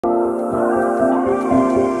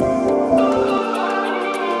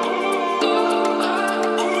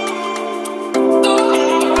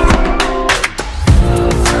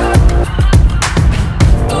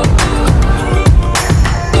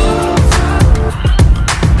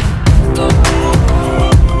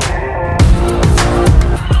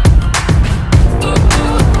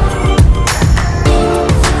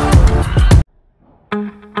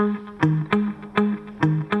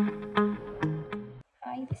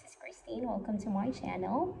welcome to my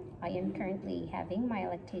channel. I am currently having my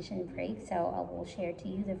lactation break, so I will share to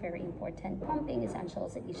you the very important pumping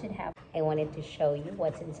essentials that you should have. I wanted to show you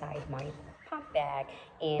what's inside my pump bag,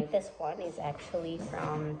 and this one is actually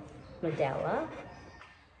from Medela.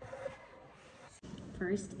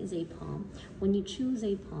 First is a pump. When you choose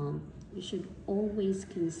a pump, you should always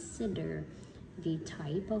consider the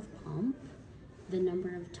type of pump, the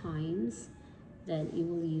number of times that you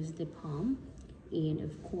will use the pump, and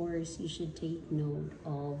of course you should take note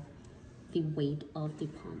of the weight of the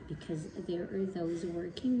pump, because there are those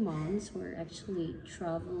working moms who are actually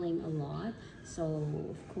traveling a lot, so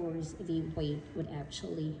of course the weight would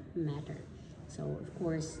actually matter. So of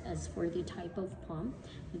course, as for the type of pump,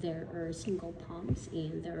 there are single pumps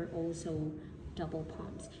and there are also double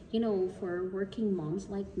pumps. You know, for working moms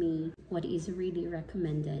like me, what is really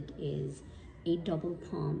recommended is a double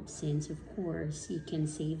pump, since of course you can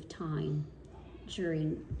save time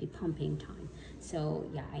during the pumping time. So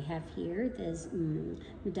yeah, I have here this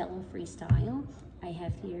Medela Freestyle. I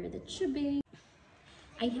have here the tubing.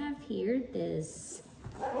 I have here this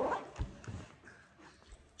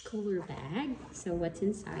cooler bag. So what's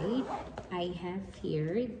inside? I have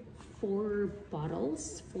here four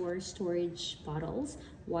storage bottles.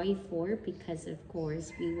 Why four? Because of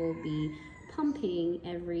course we will be pumping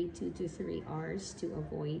every 2 to 3 hours to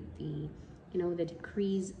avoid the the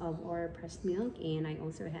decrease of our breast milk. And I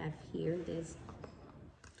also have here this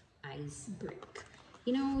ice brick.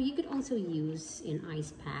 You could also use an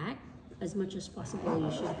ice pack. As much as possible,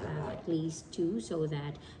 you should have at least 2, so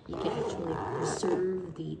that you can actually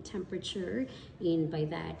preserve the temperature, and by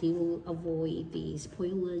that you will avoid the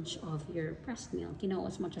spoilage of your breast milk.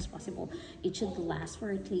 As much as possible, it should last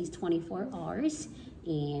for at least 24 hours.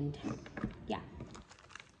 And yeah,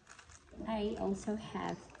 I also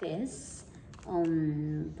have this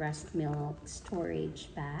breast milk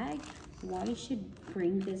storage bag. Why you should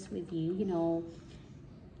bring this with you,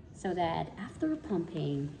 so that after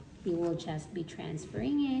pumping you will just be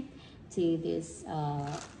transferring it to this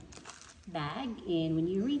bag, and when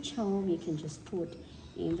you reach home you can just put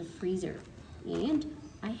in the freezer. And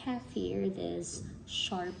I have here this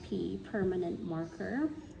Sharpie permanent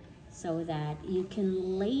marker, so that you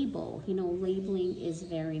can label. Labeling is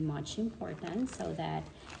very much important, so that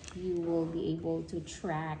you will be able to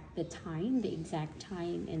track the time, the exact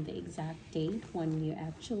time and the exact date when you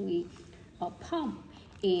actually pump.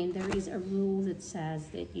 And there is a rule that says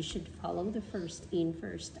that you should follow the first in,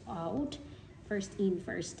 first out,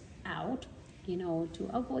 to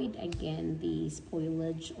avoid again the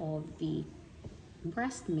spoilage of the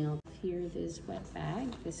breast milk. Here, this wet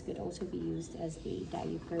bag. This could also be used as a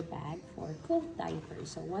diaper bag for cold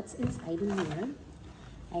diapers. So what's inside in here?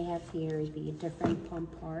 I have here the different pump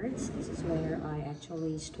parts. This is where I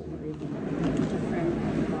actually store the different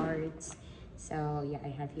pump parts. So yeah, I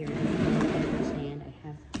have here the and I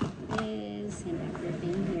have this and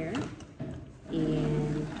everything here.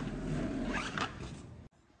 And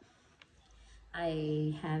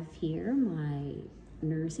I have here my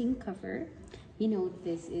nursing cover.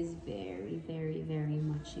 This is very, very, very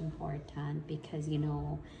much important, because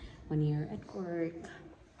when you're at work,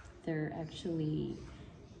 they're actually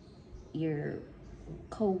your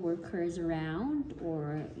co-workers around,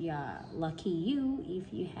 or yeah, lucky you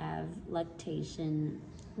if you have lactation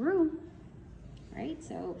room, right?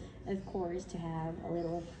 So of course, to have a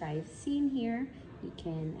little privacy in here, you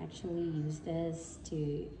can actually use this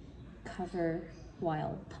to cover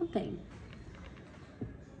while pumping.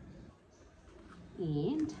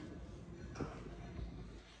 And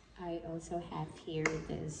I also have here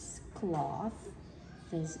this cloth.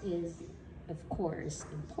 This is of course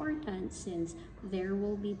important, since there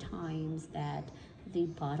will be times that the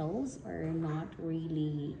bottles are not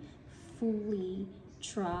really fully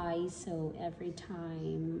dry. So every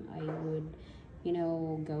time I would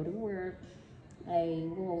go to work, I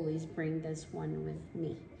will always bring this one with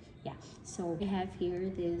me. Yeah, so I have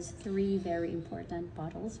here these 3 very important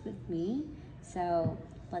bottles with me. So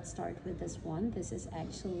let's start with this one. This is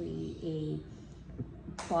actually a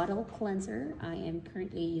bottle cleanser. I am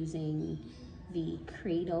currently using the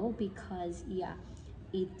Cradle, because yeah,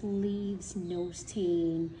 it leaves no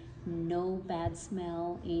stain, no bad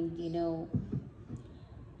smell, and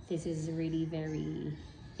this is really very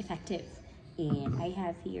effective. And I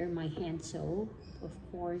have here my hand soap. Of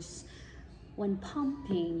course, when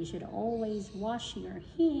pumping, you should always wash your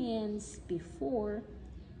hands before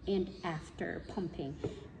and after pumping.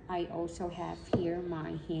 I also have here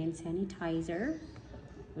my hand sanitizer,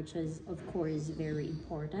 which is of course very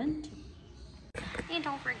important. And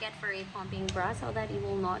don't forget for a pumping bra, so that you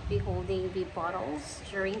will not be holding the bottles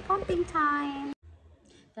during pumping time.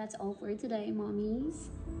 That's all for today, mommies.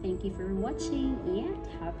 Thank you for watching and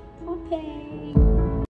happy pumping.